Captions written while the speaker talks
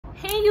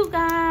Hey you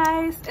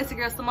guys, it's your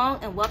girl Simone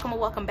and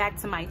welcome back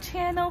to my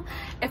channel.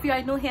 If you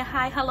are new here,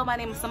 hi, hello, my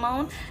name is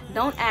Simone,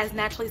 known as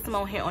Naturally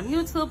Simone here on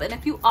YouTube. And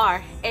if you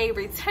are a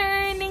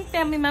returning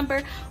family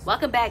member,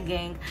 welcome back,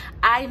 gang.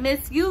 I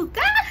miss you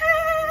guys.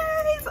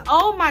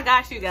 Oh my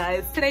gosh, you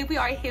guys, today we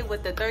are here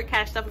with the third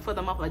cash stuffing for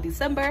the month of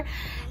December,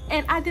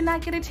 and I did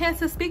not get a chance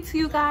to speak to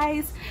you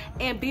guys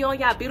and be on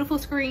y'all beautiful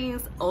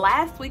screens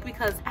last week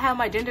because I had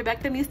my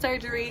gingivitis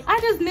surgery. I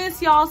just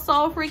miss y'all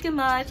so freaking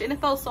much, and it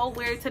felt so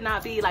weird to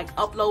not be like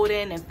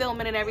uploading and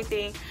filming and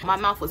everything. My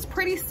mouth was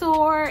pretty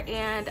sore,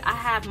 and I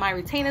have my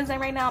retainers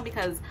in right now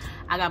because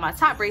I got my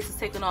top braces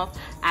taken off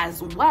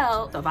as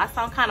well. So if I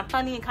sound kind of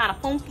funny and kind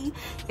of funky,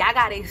 y'all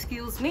gotta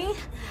excuse me.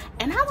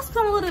 And I was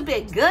feeling a little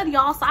bit good,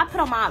 y'all, so I put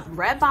on my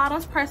red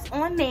bottoms, press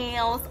on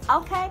nails.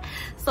 Okay,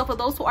 so for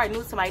those who are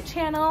new to my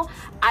channel,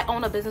 I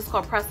own a business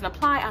called Press and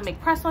Apply. I make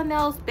press on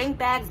nails, bank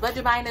bags,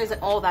 budget binders, and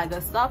all that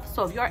good stuff.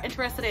 So if you're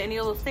interested in any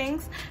of those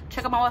things,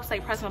 check out my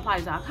website,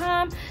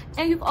 pressandapply.com,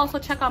 and you can also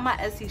check out my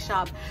Etsy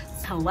shop.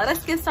 So let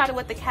us get started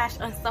with the cash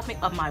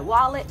unstuffing of my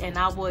wallet, and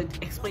I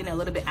would explain it a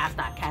little bit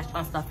after I cash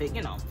unstuff it,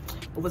 you know,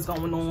 what was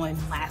going on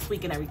last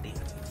week and everything.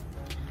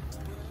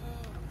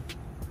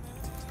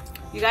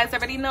 You guys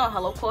already know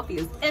Hello Coffee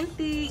is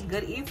empty.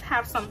 Good Eats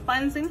have some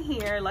funds in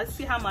here. Let's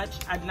see how much.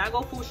 I did not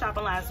go food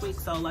shopping last week,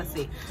 so let's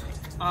see.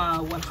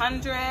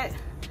 100,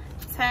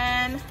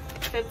 10,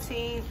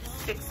 15,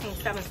 16,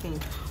 17,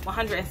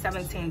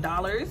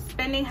 $117.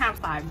 Spending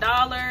have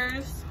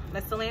 $5.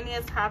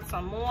 Miscellaneous have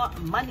some more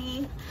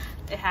money.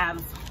 It has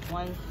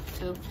 1,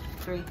 2,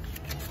 3,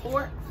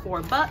 4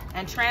 bucks.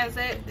 And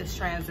transit is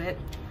transit.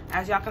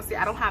 As y'all can see,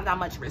 I don't have that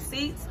much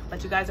receipts,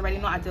 but you guys already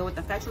know I deal with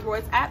the Fetch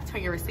Rewards app.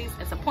 Turn your receipts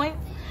into points,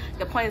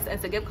 your points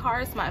into gift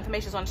cards. My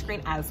information is on the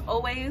screen as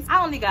always.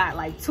 I only got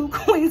like 2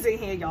 coins in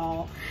here,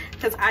 y'all,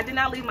 because I did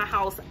not leave my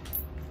house.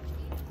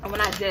 And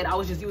when I did, I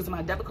was just using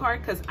my debit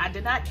card because I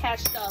did not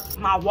cash stuff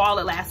my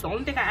wallet last. The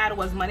only thing I added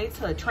was money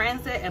to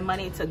transit and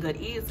money to Good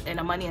Eats and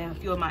the money in a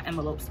few of my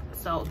envelopes.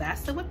 So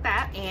that's it with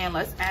that. And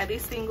let's add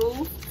these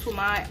singles to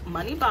my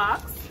money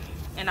box.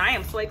 And I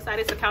am so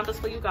excited to count this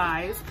for you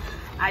guys.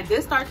 I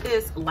did start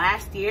this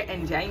last year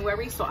in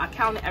January, so I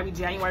count it every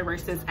January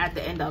versus at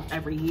the end of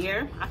every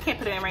year. I can't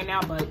put it in right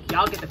now, but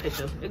y'all get the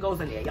picture. It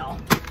goes in there, y'all.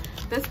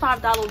 This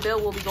 $5 bill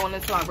will be going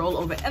into my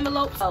rollover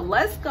envelope. So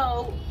let's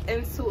go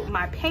into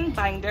my paint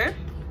binder.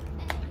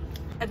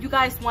 If you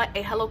guys want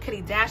a Hello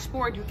Kitty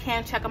dashboard, you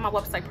can check out my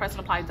website,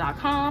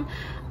 pressandapply.com.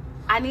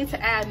 I need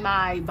to add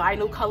my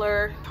vinyl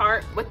color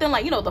chart within,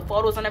 like, you know, the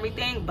photos and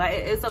everything, but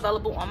it is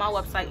available on my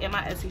website in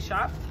my Etsy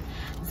shop.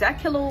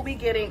 Zach Killer will be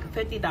getting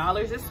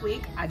 $50 this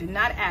week. I did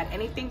not add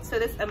anything to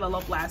this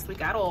envelope last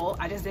week at all.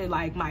 I just did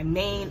like my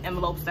main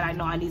envelopes that I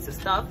know I need to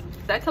stuff.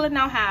 Zach Killer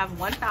now have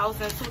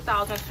 1,000,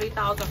 2,000,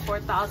 3,000,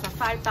 4,000,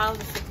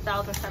 5,000,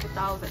 6,000,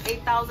 7,000,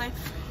 8,000,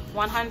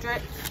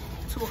 100,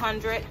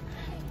 200,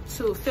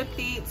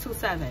 250,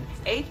 270,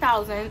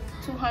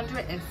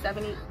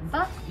 $8,270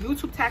 bucks.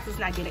 YouTube tax is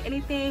not getting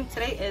anything.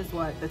 Today is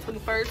what, the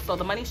 21st, so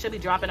the money should be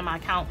dropping in my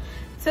account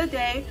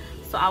today.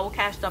 So I will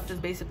cash stuff this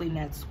basically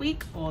next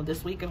week or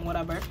this week and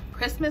whatever.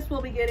 Christmas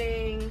will be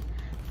getting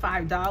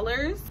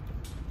 $5.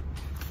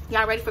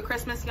 Y'all ready for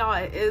Christmas, y'all?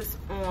 It is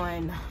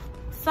on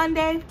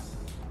Sunday.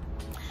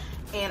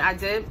 And I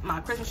did my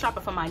Christmas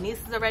shopping for my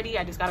nieces already.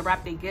 I just gotta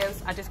wrap their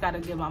gifts. I just gotta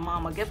give my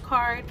mom a gift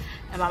card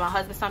and buy my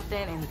husband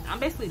something, and I'm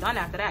basically done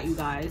after that, you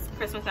guys.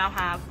 Christmas now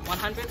have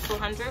 100,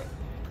 200,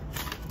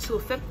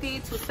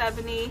 250,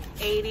 270,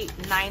 80,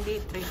 90,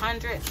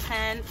 300,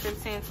 10,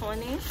 15,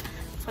 20,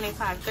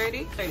 25,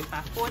 30,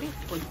 35, 40,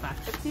 45,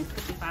 50,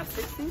 55,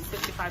 60,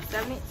 55,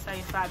 70,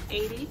 75,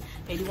 80,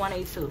 81,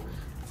 82.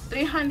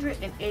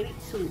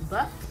 382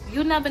 bucks.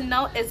 You never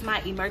know is my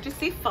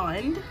emergency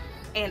fund,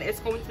 and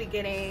it's going to be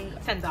getting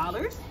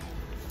 $10.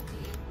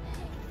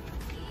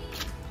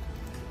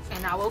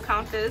 And I will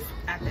count this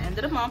at the end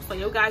of the month, so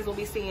you guys will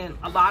be seeing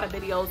a lot of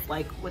videos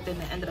like within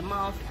the end of the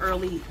month,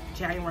 early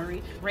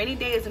January. Rainy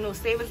Day is a new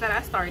savings that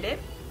I started,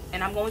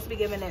 and I'm going to be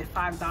giving it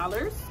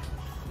 $5.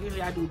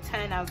 Usually I do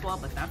 10 as well,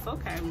 but that's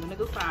okay. We're gonna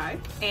do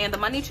 5. And the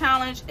money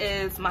challenge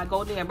is my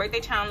golden year birthday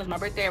challenge. My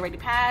birthday already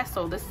passed,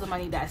 so this is the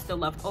money that's still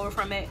left over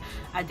from it.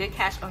 I did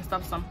cash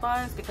unstuff some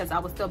funds because I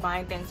was still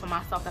buying things for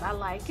myself that I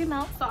like, you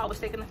know, so I was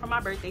taking it from my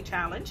birthday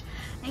challenge.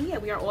 And yeah,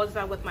 we are all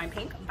done with my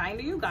pink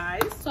binder, you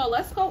guys. So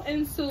let's go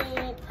into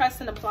Press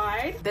and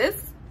Apply. This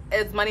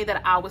is money that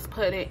I was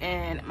putting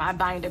in my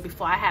binder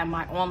before I had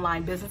my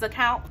online business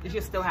account. You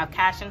should still have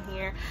cash in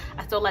here.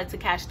 I still like to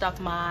cash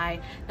stuff my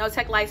no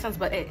tech license,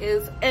 but it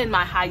is in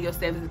my high yield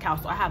savings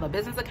account. So I have a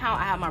business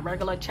account, I have my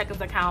regular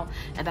checkers account,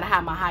 and then I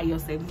have my high yield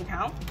savings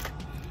account.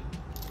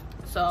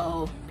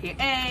 So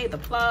PA, the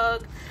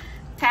plug,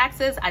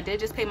 taxes, I did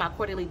just pay my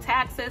quarterly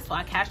taxes, so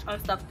I cashed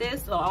unstuffed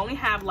this. So I only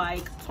have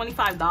like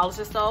 $25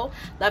 or so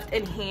left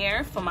in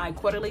here for my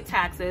quarterly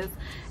taxes,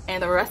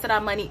 and the rest of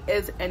that money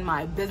is in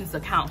my business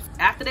account.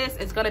 After this,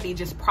 it's gonna be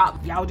just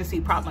prop. Y'all just see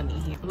prop money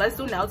in here. Let's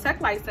do nail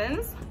tech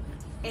license,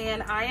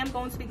 and I am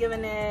going to be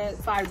giving it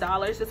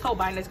 $5. This whole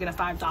binder is getting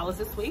 $5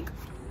 this week.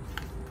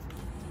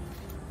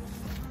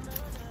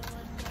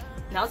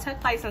 Nail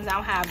tech license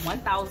now have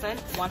 1,000,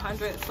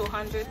 100,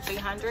 200,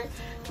 300,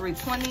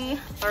 320,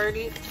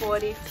 30,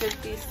 40,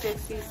 50,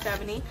 60,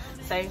 70,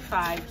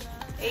 75,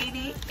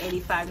 80,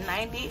 85,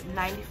 90,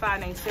 95,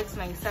 96,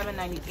 97,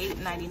 98,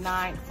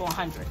 99,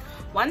 400.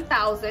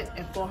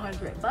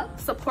 1,400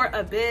 bucks. Support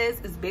a biz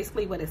is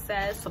basically what it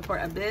says,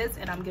 support a biz,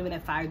 and I'm giving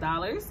it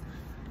 $5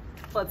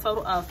 for a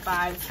total of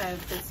 5, 10,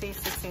 15,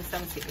 16,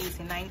 17,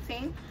 18,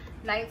 19,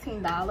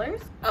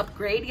 $19.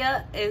 Upgrade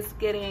Ya is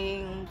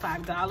getting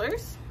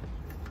 $5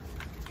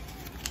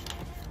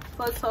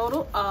 for a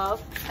total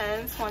of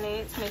 10,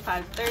 20,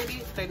 25, 30,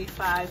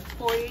 35,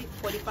 40,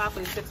 45,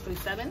 46,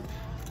 47,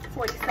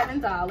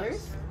 $47.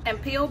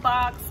 And P.O.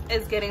 Box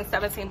is getting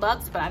 17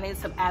 bucks, but I need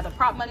to add the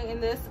prop money in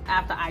this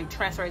after I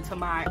transfer it to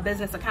my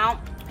business account.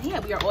 And yeah,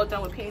 we are all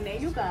done with paying there,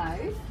 you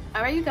guys.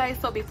 All right, you guys,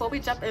 so before we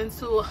jump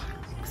into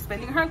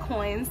spending her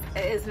coins,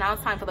 it is now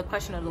time for the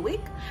question of the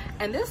week.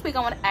 And this week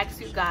I want to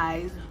ask you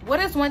guys, what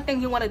is one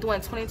thing you want to do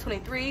in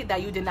 2023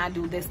 that you did not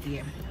do this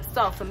year?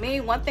 So for me,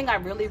 one thing I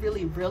really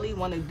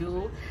want to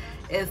do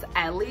is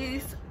at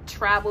least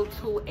travel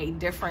to a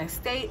different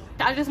state.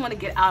 I just want to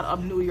get out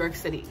of New York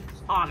City,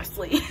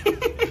 honestly.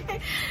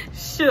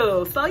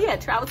 Sure. So yeah,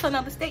 travel to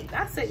another state.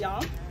 That's it,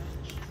 y'all.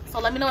 So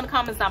let me know in the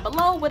comments down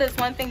below, what is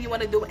one thing you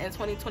want to do in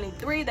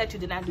 2023 that you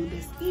did not do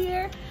this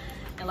year?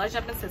 And let's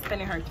jump into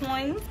spending her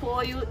coins.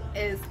 For you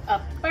is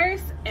up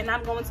first, and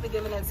I'm going to be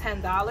giving it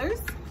 $10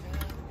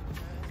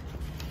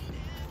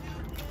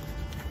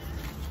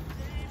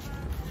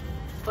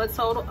 for a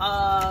total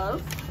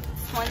of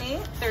 20,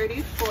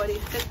 30, 40,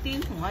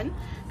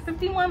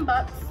 51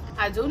 bucks.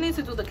 I do need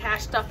to do the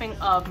cash stuffing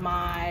of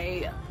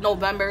my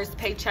November's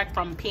paycheck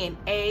from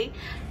P&A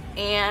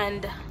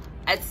and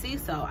Etsy,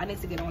 so I need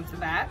to get onto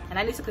that. And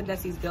I need to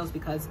condense these bills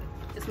because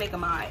it's making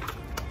my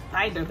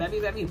binder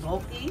very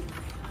bulky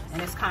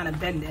and it's kind of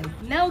bending.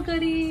 Nail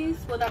goodies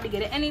will not be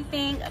getting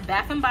anything.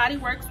 Bath and Body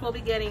Works will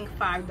be getting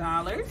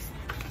 $5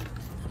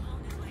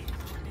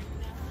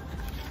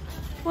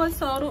 for a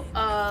total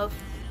of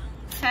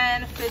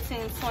 10,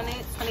 15, 20,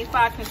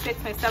 25,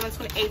 26, 27,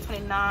 28,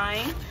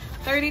 29,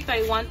 30,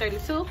 31,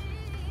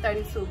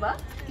 32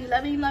 bucks.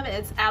 11/11,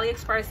 it's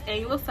AliExpress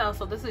annual sale,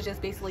 so this is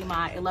just basically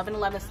my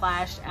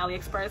 11/11 /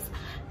 AliExpress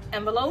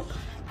envelope.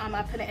 I'm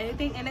not putting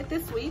anything in it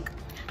this week.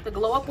 The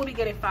glow up will be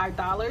getting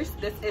 $5.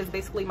 This is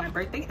basically my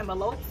birthday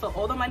envelope, so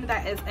all the money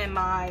that is in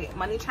my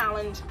money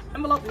challenge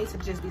envelope needs to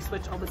just be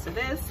switched over to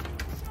this.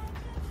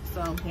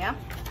 So yeah,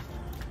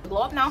 the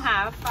glow up now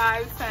have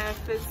 5, 10,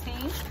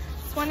 15,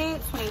 20,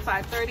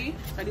 25, 30,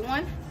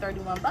 31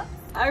 bucks.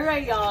 All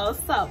right, y'all,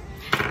 so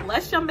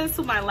let's jump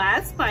into my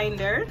last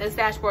binder. This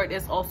dashboard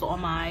is also on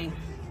my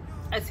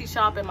Etsy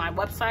shop and my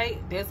website.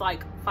 There's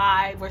like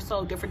 5 or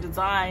so different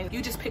designs.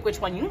 You just pick which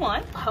one you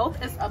want.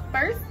 Health is up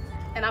first,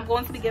 and I'm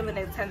going to be giving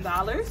it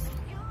 $10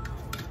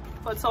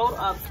 for a total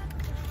of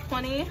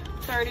 20,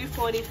 30,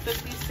 40,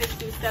 50,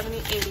 60, 70,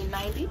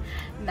 80,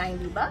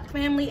 90 bucks.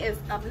 Family is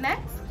up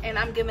next, and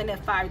I'm giving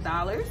it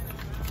 $5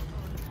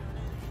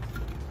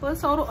 for a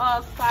total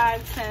of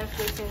 5, 10,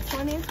 15,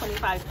 20,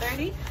 25,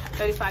 30,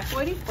 35,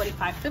 40,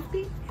 45,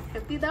 50,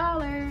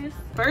 $50.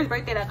 First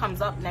birthday that comes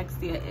up next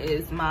year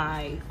is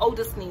my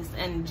oldest niece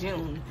in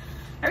June.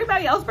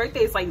 Everybody else's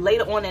birthday is like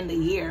later on in the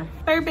year.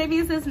 Third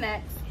babies is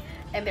next,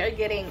 and they're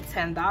getting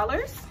 $10.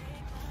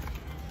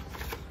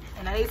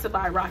 And I need to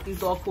buy Rocky's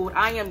dog food.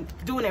 I am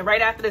doing it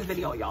right after this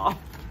video, y'all,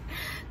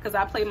 because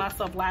I played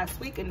myself last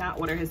week and not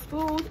order his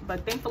food,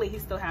 but thankfully he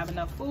still have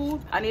enough food.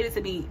 I needed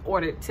to be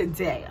ordered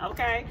today,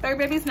 okay? Third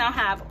babies now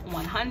have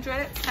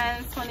 100,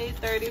 10, 20,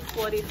 30,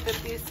 40,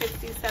 50,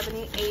 60,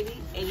 70,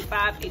 80,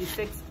 85,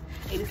 86,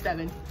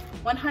 87,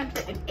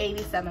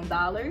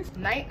 $187.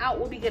 Night out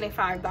will be getting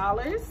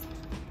 $5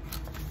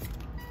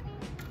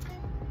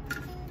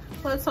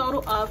 for a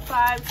total of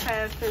 5,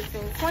 10,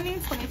 15, 20,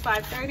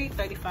 25, 30,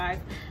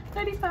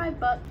 35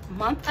 bucks.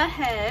 Month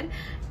ahead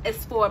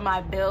is for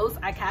my bills.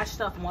 I cashed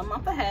stuff 1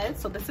 month ahead,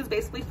 so this is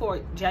basically for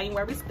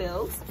January's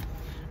bills,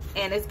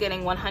 and it's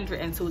getting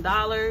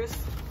 $102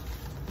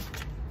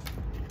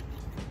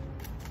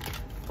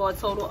 for a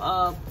total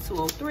of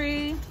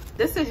 $203.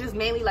 This is just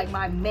mainly like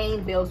my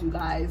main bills, you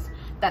guys,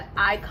 that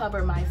I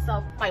cover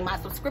myself, like my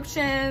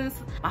subscriptions,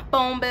 my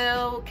phone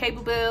bill,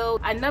 cable bill.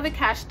 I never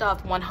cash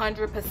stuff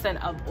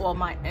 100% of all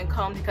my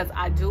income because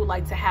I do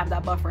like to have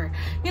that buffer.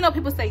 You know,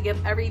 people say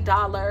give every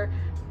dollar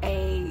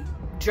a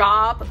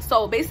job.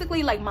 So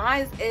basically, like,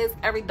 mine is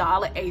every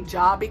dollar a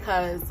job,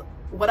 because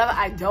whatever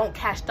I don't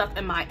cash stuff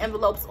in my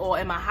envelopes or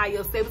in my high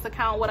yield savings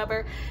account,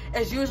 whatever,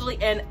 is usually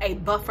in a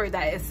buffer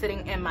that is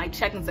sitting in my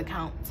checkings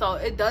account. So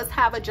it does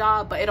have a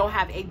job, but it don't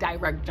have a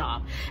direct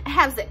job. It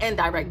has the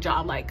indirect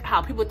job, like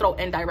how people throw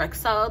indirect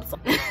subs.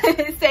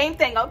 Same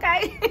thing,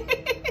 okay?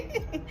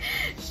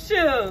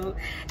 Sure.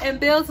 And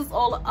bills is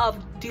all of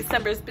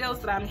December's bills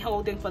that I'm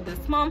holding for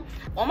this month.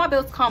 All my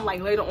bills come like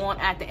later on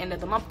at the end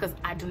of the month because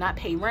I do not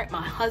pay rent.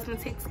 My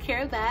husband takes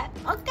care of that,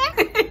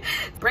 okay?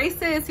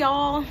 Braces,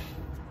 y'all.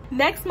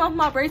 Next month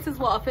my braces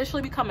will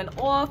officially be coming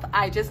off.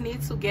 I just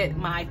need to get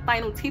my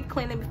final teeth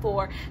cleaning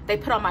before they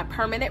put on my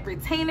permanent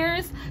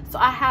retainers. So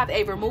I have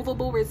a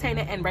removable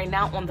retainer, and right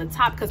now on the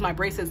top, because my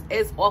braces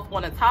is off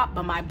on the top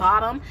but my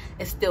bottom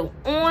is still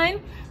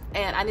on,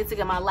 and I need to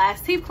get my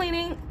last teeth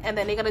cleaning, and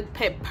then they're gonna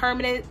put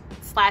permanent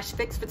 /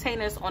 fixed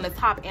retainers on the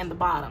top and the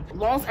bottom. As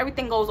long as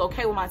everything goes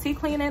okay with my teeth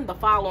cleaning, the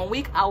following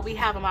week I'll be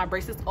having my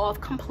braces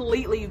off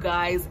completely, you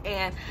guys,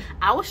 and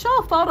I will show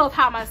a photo of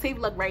how my teeth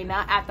look right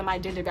now after my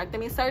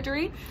gingirectomy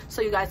surgery,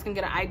 so you guys can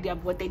get an idea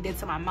of what they did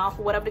to my mouth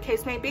or whatever the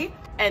case may be.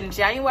 In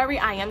January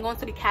I am going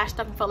to be cash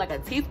stuffing for like a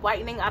teeth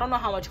whitening. I don't know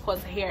how much it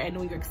costs here in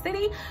New York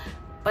City,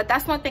 but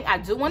that's one thing I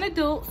do want to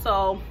do.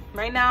 So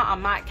right now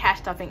I'm not cash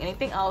stuffing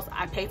anything else.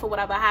 I pay for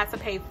whatever I have to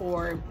pay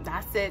for.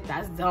 That's it,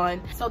 that's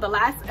done. So the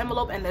last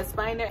envelope in this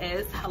binder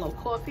is Hello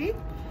Coffee,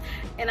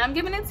 and I'm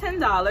giving it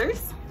 $10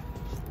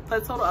 for a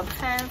total of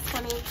 10,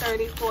 20,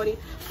 30, 40,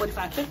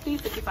 45, 50,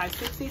 55,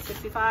 60,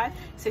 65,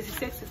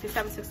 66,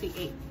 67,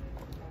 68.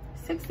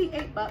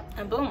 68 bucks,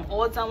 and boom,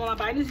 all done with my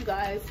binders, you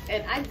guys.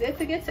 And I did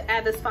forget to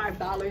add this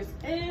 $5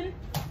 in,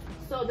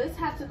 so this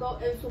had to go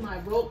into my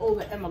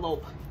rollover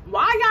envelope.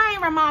 Why y'all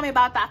ain't remind me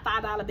about that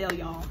 $5 bill,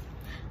 y'all?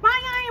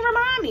 Why y'all ain't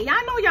remind me?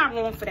 Y'all know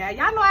y'all wrong for that.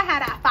 Y'all know I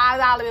had that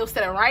 $5 bill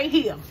sitting right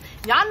here.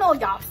 Y'all know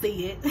y'all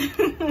see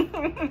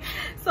it.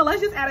 So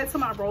let's just add it to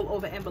my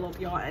rollover envelope,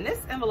 y'all. And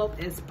this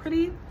envelope is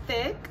pretty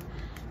thick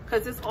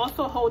because it's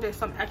also holding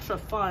some extra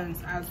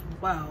funds as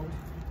well.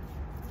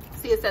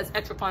 See, it says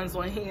extra funds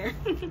on here.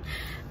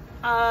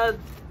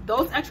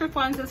 Those extra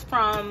funds is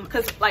from,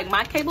 because like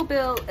my cable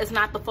bill is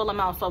not the full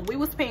amount, so we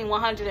was paying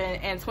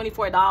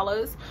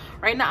 $124.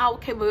 Right now our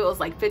cable bill is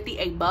like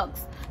 58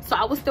 bucks, so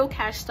I was still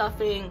cash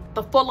stuffing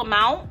the full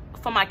amount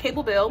for my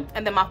cable bill.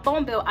 And then my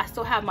phone bill, I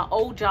still have my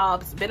old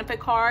job's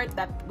benefit card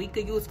that we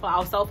could use for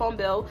our cell phone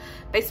bill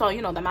based on,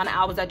 you know, the amount of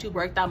hours that you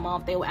worked that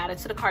month. They will add it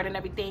to the card and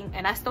everything,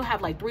 and I still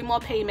have like 3 more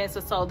payments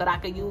or so that I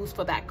could use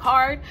for that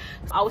card.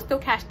 So I was still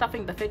cash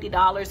stuffing the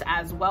 $50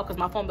 as well, because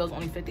my phone bill is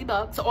only 50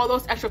 bucks. So all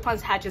those extra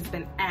funds had just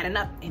been adding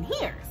up in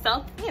here.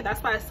 So yeah,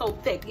 that's why it's so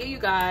thick. Yeah, you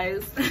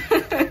guys.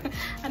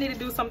 I need to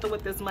do something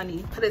with this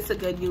money, put it to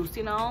good use,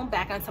 you know,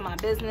 back into my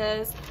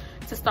business,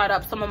 to start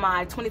up some of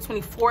my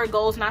 2024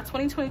 goals, not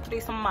 2023,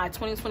 some of my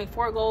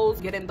 2024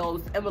 goals, getting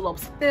those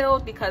envelopes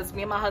filled, because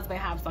me and my husband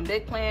have some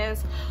big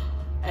plans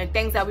and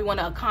things that we want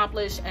to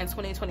accomplish in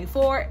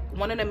 2024.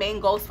 One of the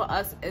main goals for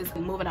us is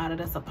moving out of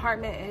this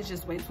apartment. It's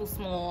just way too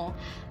small.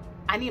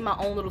 I need my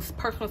own little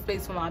personal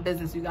space for my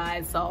business, you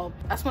guys. So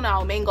that's one of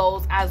our main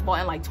goals as well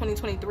in like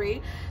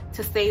 2023,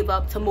 to save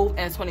up to move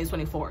in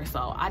 2024.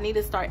 So I need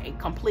to start a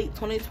complete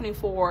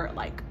 2024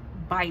 like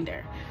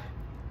binder.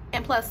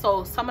 And plus,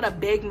 so some of the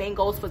big main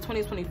goals for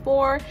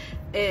 2024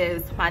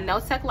 is my nail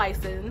tech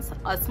license,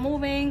 us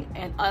moving,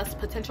 and us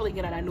potentially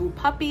getting a new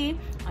puppy,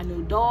 a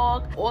new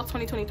dog. All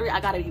 2023, I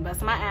gotta be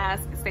busting my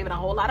ass, saving a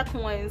whole lot of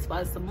coins for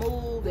us to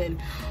move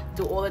and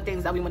do all the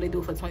things that we want to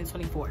do for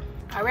 2024.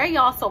 All right,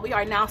 y'all, so we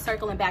are now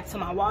circling back to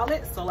my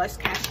wallet, so let's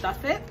cash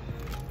stuff it.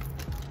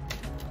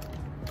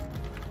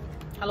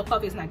 Hello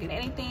Coffee is not getting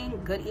anything.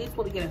 Good Eats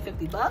will be getting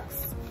 50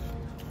 bucks.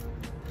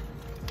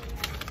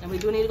 And we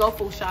do need to go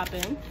food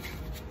shopping.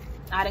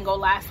 I didn't go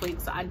last week,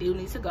 so I do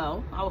need to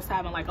go. I was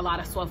having like a lot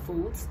of soft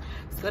foods.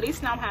 So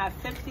these now have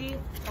 50,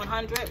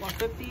 100,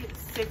 150,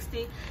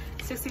 60,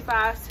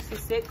 65,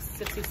 66,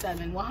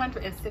 67,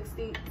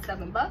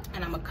 167 bucks.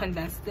 And I'm gonna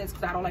condense this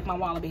because I don't like my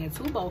wallet being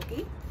too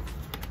bulky.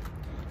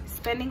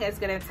 Spending is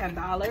getting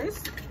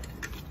 $10.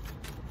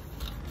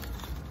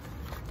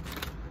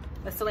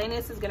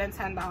 Miscellaneous is getting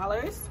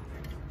 $10.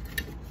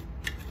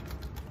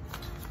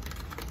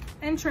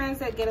 In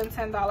transit getting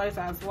 $10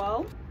 as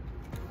well.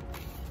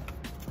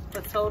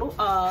 The total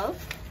of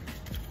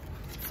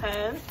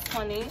 10,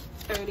 20,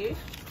 30,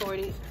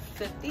 40,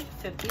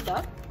 50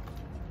 bucks.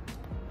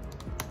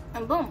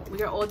 And boom,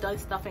 we are all done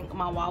stuffing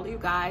my wallet, you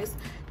guys.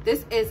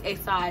 This is a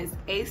size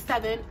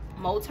A7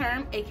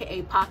 Moterm,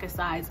 aka pocket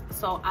size.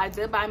 So I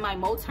did buy my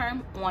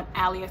Moterm on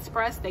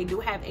AliExpress. They do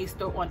have a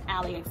store on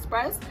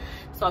AliExpress.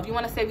 So if you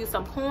want to save you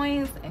some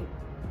coins, and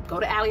go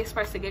to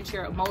AliExpress to get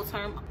your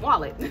Moterm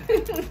wallet.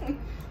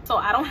 So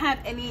I don't have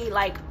any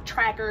like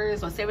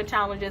trackers or saving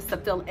challenges to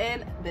fill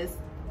in this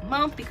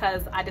month,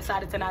 because I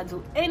decided to not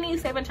do any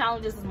saving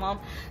challenges this month,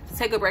 to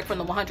take a break from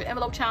the 100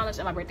 envelope challenge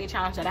and my birthday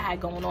challenge that I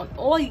had going on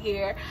all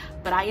year.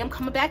 But I am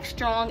coming back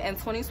strong in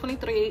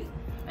 2023.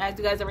 As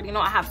you guys already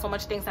know, I have so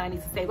much things that I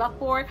need to save up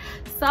for.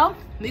 So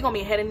we're gonna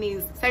be hitting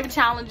these saving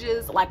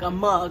challenges like a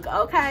mug,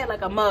 okay?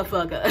 Like a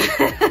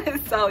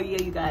motherfucker. So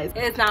yeah, you guys,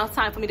 it is now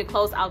time for me to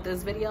close out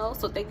this video.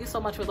 So thank you so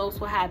much for those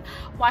who have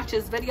watched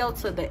this video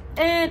to the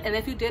end. And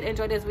if you did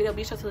enjoy this video,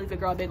 be sure to leave your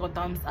girl a big old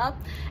thumbs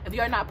up. If you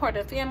are not part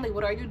of the family,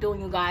 what are you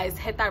doing, you guys?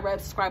 Hit that red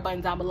subscribe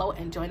button down below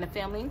and join the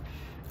family.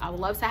 I would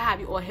love to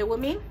have you all here with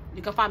me.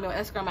 You can find me on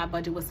Instagram at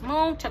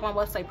BudgetwithSimone. Check my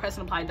website,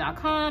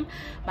 PrestonApplied.com.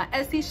 My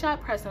Etsy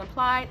shop, Preston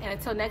Applied. And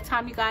until next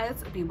time, you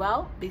guys, be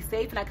well, be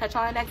safe, and I'll catch you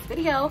on the next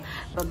video.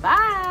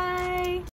 Bye-bye.